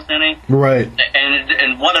helping us any. Right. And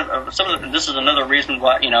this is another reason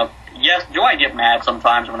why, yes, do I get mad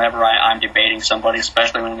sometimes whenever I'm debating somebody,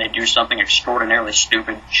 especially when they do something extraordinarily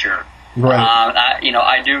stupid? Sure. Right.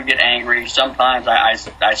 I do get angry. Sometimes I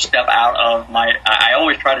step out of my. I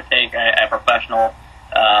always try to take a professional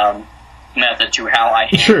method to how I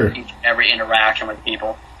handle each and every interaction with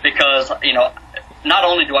people, because not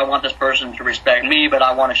only do I want this person to respect me, but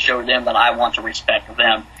I want to show them that I want to respect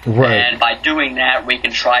them. Right. And by doing that, we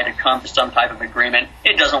can try to come to some type of agreement.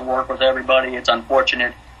 It doesn't work with everybody. It's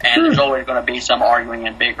unfortunate, and there's always going to be some arguing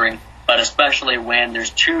and bickering. But especially when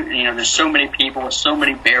there's there's so many people with so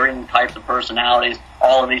many varying types of personalities,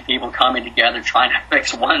 all of these people coming together trying to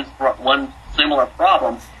fix one similar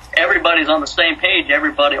problem. Everybody's on the same page.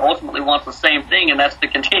 Everybody ultimately wants the same thing, and that's to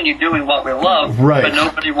continue doing what we love. Right. But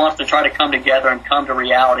nobody wants to try to come together and come to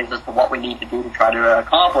realities as to what we need to do to try to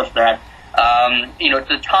accomplish that.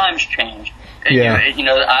 The times change. Yeah.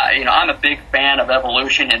 I'm a big fan of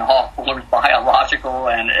evolution in all forms, biological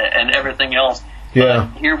and everything else. Yeah.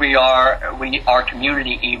 But here we are. Our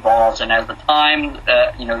community evolves, and as the time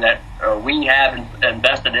that we have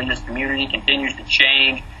invested in this community continues to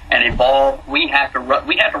change and evolve, we have to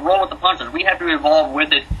roll with the punches. We have to evolve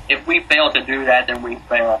with it. If we fail to do that, then we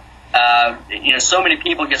fail. So many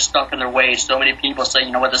people get stuck in their ways. So many people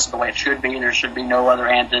say, this is the way it should be. There should be no other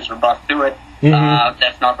antics or buts to it. Mm-hmm.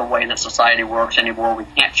 That's not the way that society works anymore. We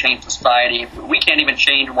can't change society. We can't even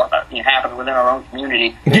change what happens within our own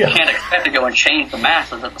community. We can't expect to go and change the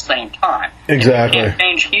masses at the same time. Exactly. If you can't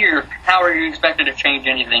change here, how are you expected to change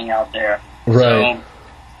anything out there? Right.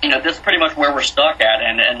 So, this is pretty much where we're stuck at.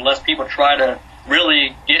 And unless people try to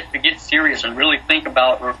really get serious and really think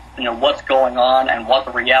about what's going on and what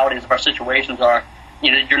the realities of our situations are,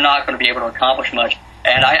 you're not going to be able to accomplish much.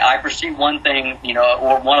 And I foresee one thing,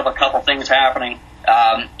 or one of a couple things happening.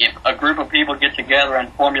 If a group of people get together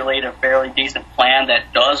and formulate a fairly decent plan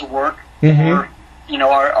that does work for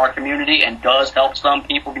our community and does help some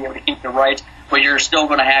people be able to keep their rights, but you're still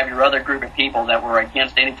going to have your other group of people that were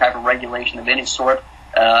against any type of regulation of any sort.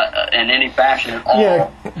 In any fashion at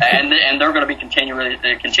all, and they're going to be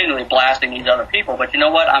continually blasting these other people. But you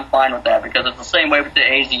know what? I'm fine with that, because it's the same way with the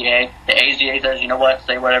AZA. The AZA says,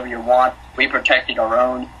 say whatever you want. We protected our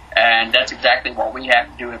own, and that's exactly what we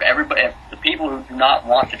have to do. If the people who do not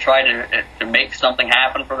want to try to make something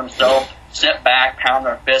happen for themselves sit back, pound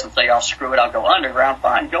their fist, and say, "Oh, screw it, I'll go underground."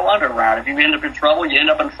 Fine, go underground. If you end up in trouble, you end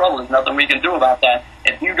up in trouble. There's nothing we can do about that.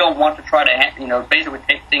 If you don't want to try to, basically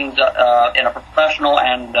take things in a professional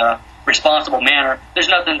and responsible manner, there's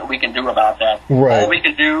nothing that we can do about that. Right. All we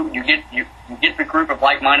can do, you get the group of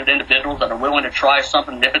like-minded individuals that are willing to try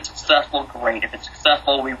something. If it's successful, great. If it's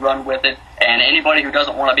successful, we run with it. And anybody who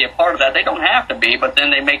doesn't want to be a part of that, they don't have to be, but then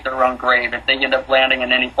they make their own grave. If they end up landing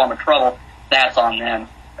in any form of trouble, that's on them.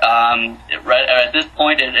 At this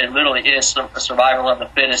point, it literally is survival of the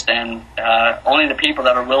fittest, and only the people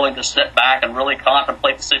that are willing to sit back and really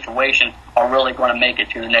contemplate the situation are really going to make it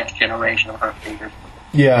to the next generation of hurt feeders.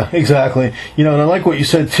 Yeah, exactly. And I like what you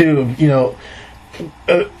said too.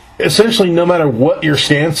 Essentially, no matter what your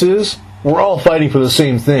stance is, we're all fighting for the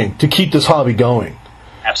same thing, to keep this hobby going.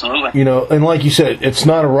 Absolutely. And like you said, it's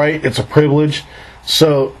not a right, it's a privilege.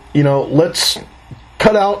 So, let's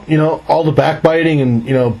cut out, all the backbiting and,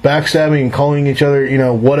 backstabbing and calling each other,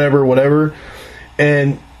 whatever.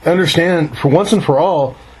 And understand, for once and for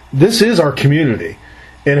all, this is our community.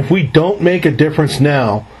 And if we don't make a difference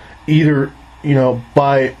now, either,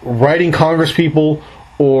 by writing Congress people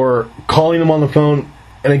or calling them on the phone,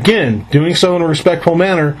 and again, doing so in a respectful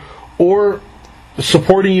manner, or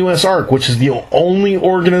supporting USARK, which is the only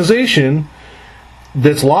organization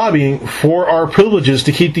that's lobbying for our privileges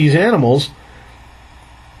to keep these animals,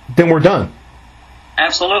 then we're done.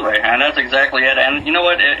 Absolutely, and that's exactly it. And you know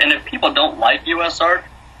what? And if people don't like USARK,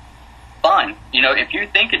 fine. If you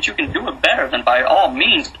think that you can do it better, then by all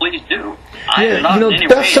means, please do. I am not in any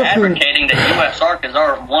way advocating that USARK is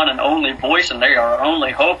our one and only voice and they are our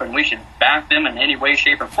only hope and we should back them in any way,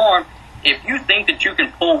 shape, or form. If you think that you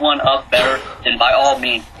can pull one up better, then by all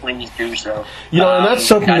means, please do so. And that's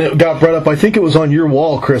something that got brought up. I think it was on your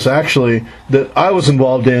wall, Chris, actually, that I was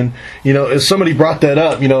involved in. As somebody brought that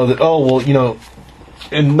up, that,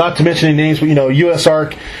 and not to mention any names, but,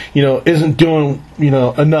 USARK, isn't doing,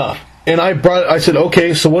 enough. And I said,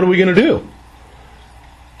 okay, so what are we going to do?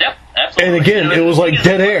 Yep, absolutely. And again, it was like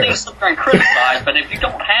dead air. Things sit there and criticize, but if you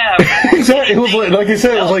don't have... Exactly. It was like I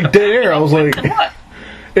said, it was like dead air. I was like... What?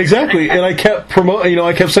 Exactly, and I kept promoting.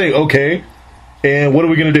 I kept saying, "Okay, and what are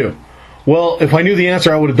we going to do?" Well, if I knew the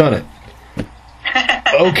answer, I would have done it.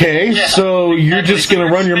 Okay, so you're just going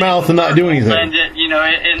to run your mouth and not do anything. And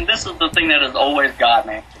and this is the thing that has always got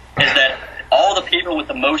me, is that all the people with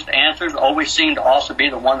the most answers always seem to also be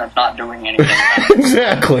the one that's not doing anything about it.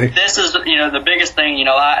 Exactly. This is, the biggest thing, and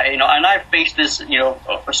I've faced this,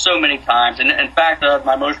 for so many times. And in fact,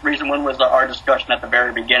 my most recent one was our discussion at the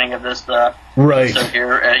very beginning of this right. episode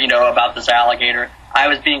here, about this alligator. I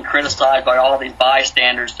was being criticized by all of these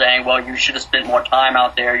bystanders saying, well, you should have spent more time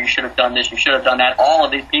out there, you should have done this, you should have done that. All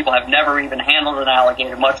of these people have never even handled an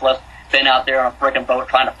alligator, much less been out there on a frickin' boat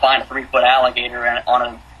trying to find a 3-foot alligator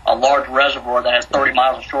on a large reservoir that has 30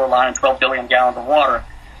 miles of shoreline and 12 billion gallons of water.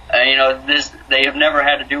 They have never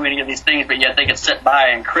had to do any of these things, but yet they can sit by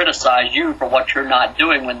and criticize you for what you're not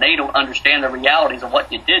doing when they don't understand the realities of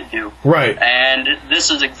what you did do. Right. And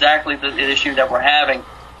this is exactly the issue that we're having.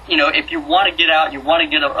 If you want to get out, you want to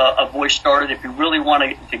get a voice started, if you really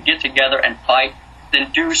want to get together and fight,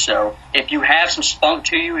 then do so. If you have some spunk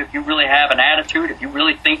to you, if you really have an attitude, if you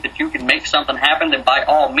really think that you can make something happen, then by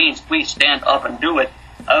all means, please stand up and do it.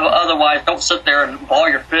 Otherwise, don't sit there and ball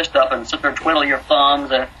your fist up and sit there and twiddle your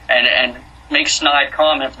thumbs and make snide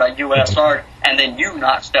comments about U.S. art and then you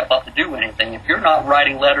not step up to do anything. If you're not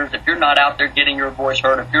writing letters, if you're not out there getting your voice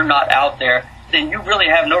heard, if you're not out there, then you really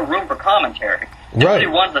have no room for commentary. The Right. only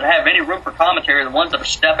ones that have any room for commentary are the ones that are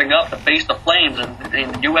stepping up to face the flames. And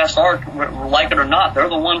in U.S. art, like it or not, they're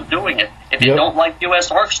the ones doing it. If you Yep. don't like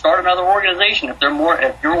U.S. art, start another organization. If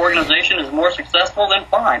your organization is more successful, then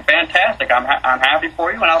fine, fantastic. I'm happy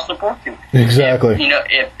for you, and I'll support you. Exactly.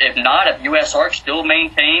 If not, if U.S. art still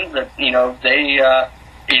maintains that they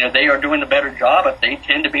are doing the better job, if they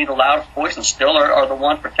tend to be the loudest voice and still are the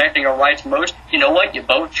ones protecting our rights most, you know what? You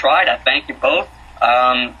both tried. I thank you both.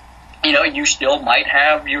 You still might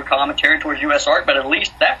have your commentary towards U.S. art, but at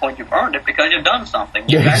least at that point you've earned it because you've done something.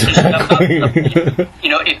 You've actually stepped up.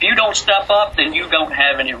 If you don't step up, then you don't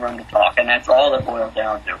have any room to talk, and that's all it boils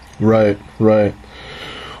down to. Right.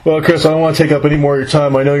 Well, Chris, I don't want to take up any more of your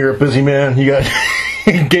time. I know you're a busy man. You got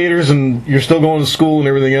gators, and you're still going to school and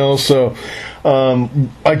everything else. So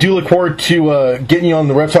I do look forward to getting you on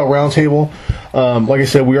the Reptile Roundtable. Like I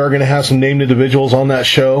said, we are going to have some named individuals on that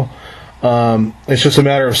show. It's just a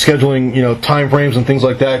matter of scheduling, time frames and things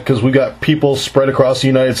like that, because we've got people spread across the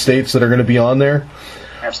United States that are going to be on there.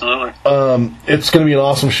 Absolutely. It's going to be an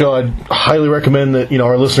awesome show. I'd highly recommend that,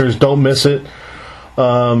 our listeners don't miss it.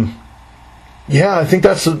 I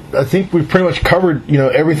think we've pretty much covered,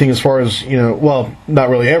 everything as far as, well, not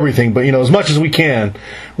really everything, but, as much as we can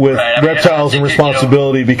with reptiles and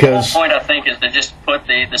responsibility, because... The whole point, I think, is to just put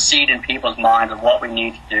the seed in people's minds of what we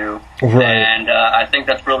need to do. Right. And I think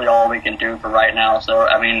that's really all we can do for right now. So,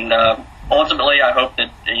 ultimately, I hope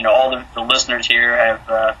that, all the listeners here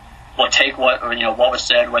have, will take what was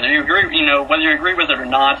said, whether you agree with it or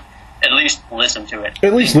not, at least listen to it.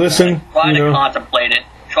 At least listen. Try to contemplate it.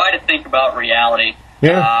 Try to think about reality.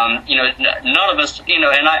 Yeah. None of us,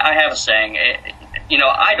 and I have a saying,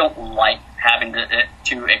 I don't like having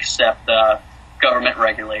to accept government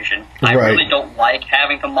regulation. I Right. really don't like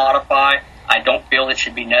having to modify. I don't feel it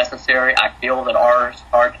should be necessary. I feel that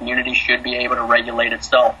our community should be able to regulate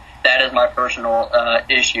itself. That is my personal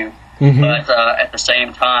issue. Mm-hmm. But at the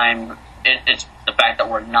same time, it's the fact that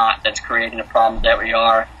we're not that's creating the problems that we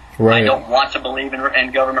are. Right. I don't want to believe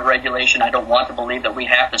in government regulation. I don't want to believe that we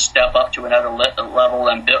have to step up to another level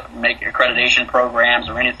and make accreditation programs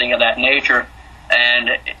or anything of that nature. And,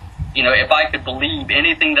 if I could believe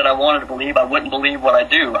anything that I wanted to believe, I wouldn't believe what I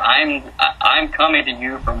do. I'm coming to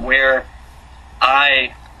you from where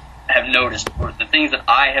I have noticed, or the things that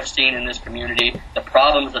I have seen in this community, the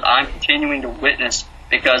problems that I'm continuing to witness,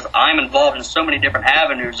 because I'm involved in so many different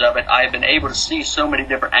avenues of it. I've been able to see so many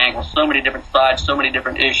different angles, so many different sides, so many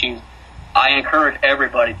different issues. I encourage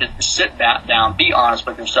everybody to sit down, be honest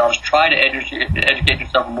with yourselves, try to educate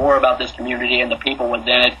yourself more about this community and the people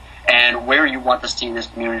within it, and where you want to see this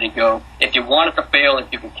community go. If you want it to fail,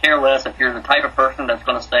 if you can care less, if you're the type of person that's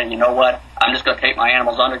going to say, you know what, I'm just going to take my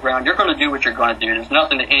animals underground, you're going to do what you're going to do. There's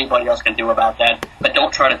nothing that anybody else can do about that. But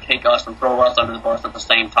don't try to take us and throw us under the bus at the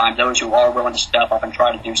same time. Those who are willing to step up and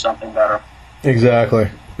try to do something better.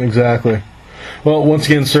 Exactly. Well, once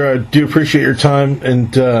again, sir, I do appreciate your time.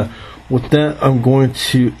 And with that, I'm going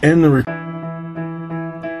to end the recording.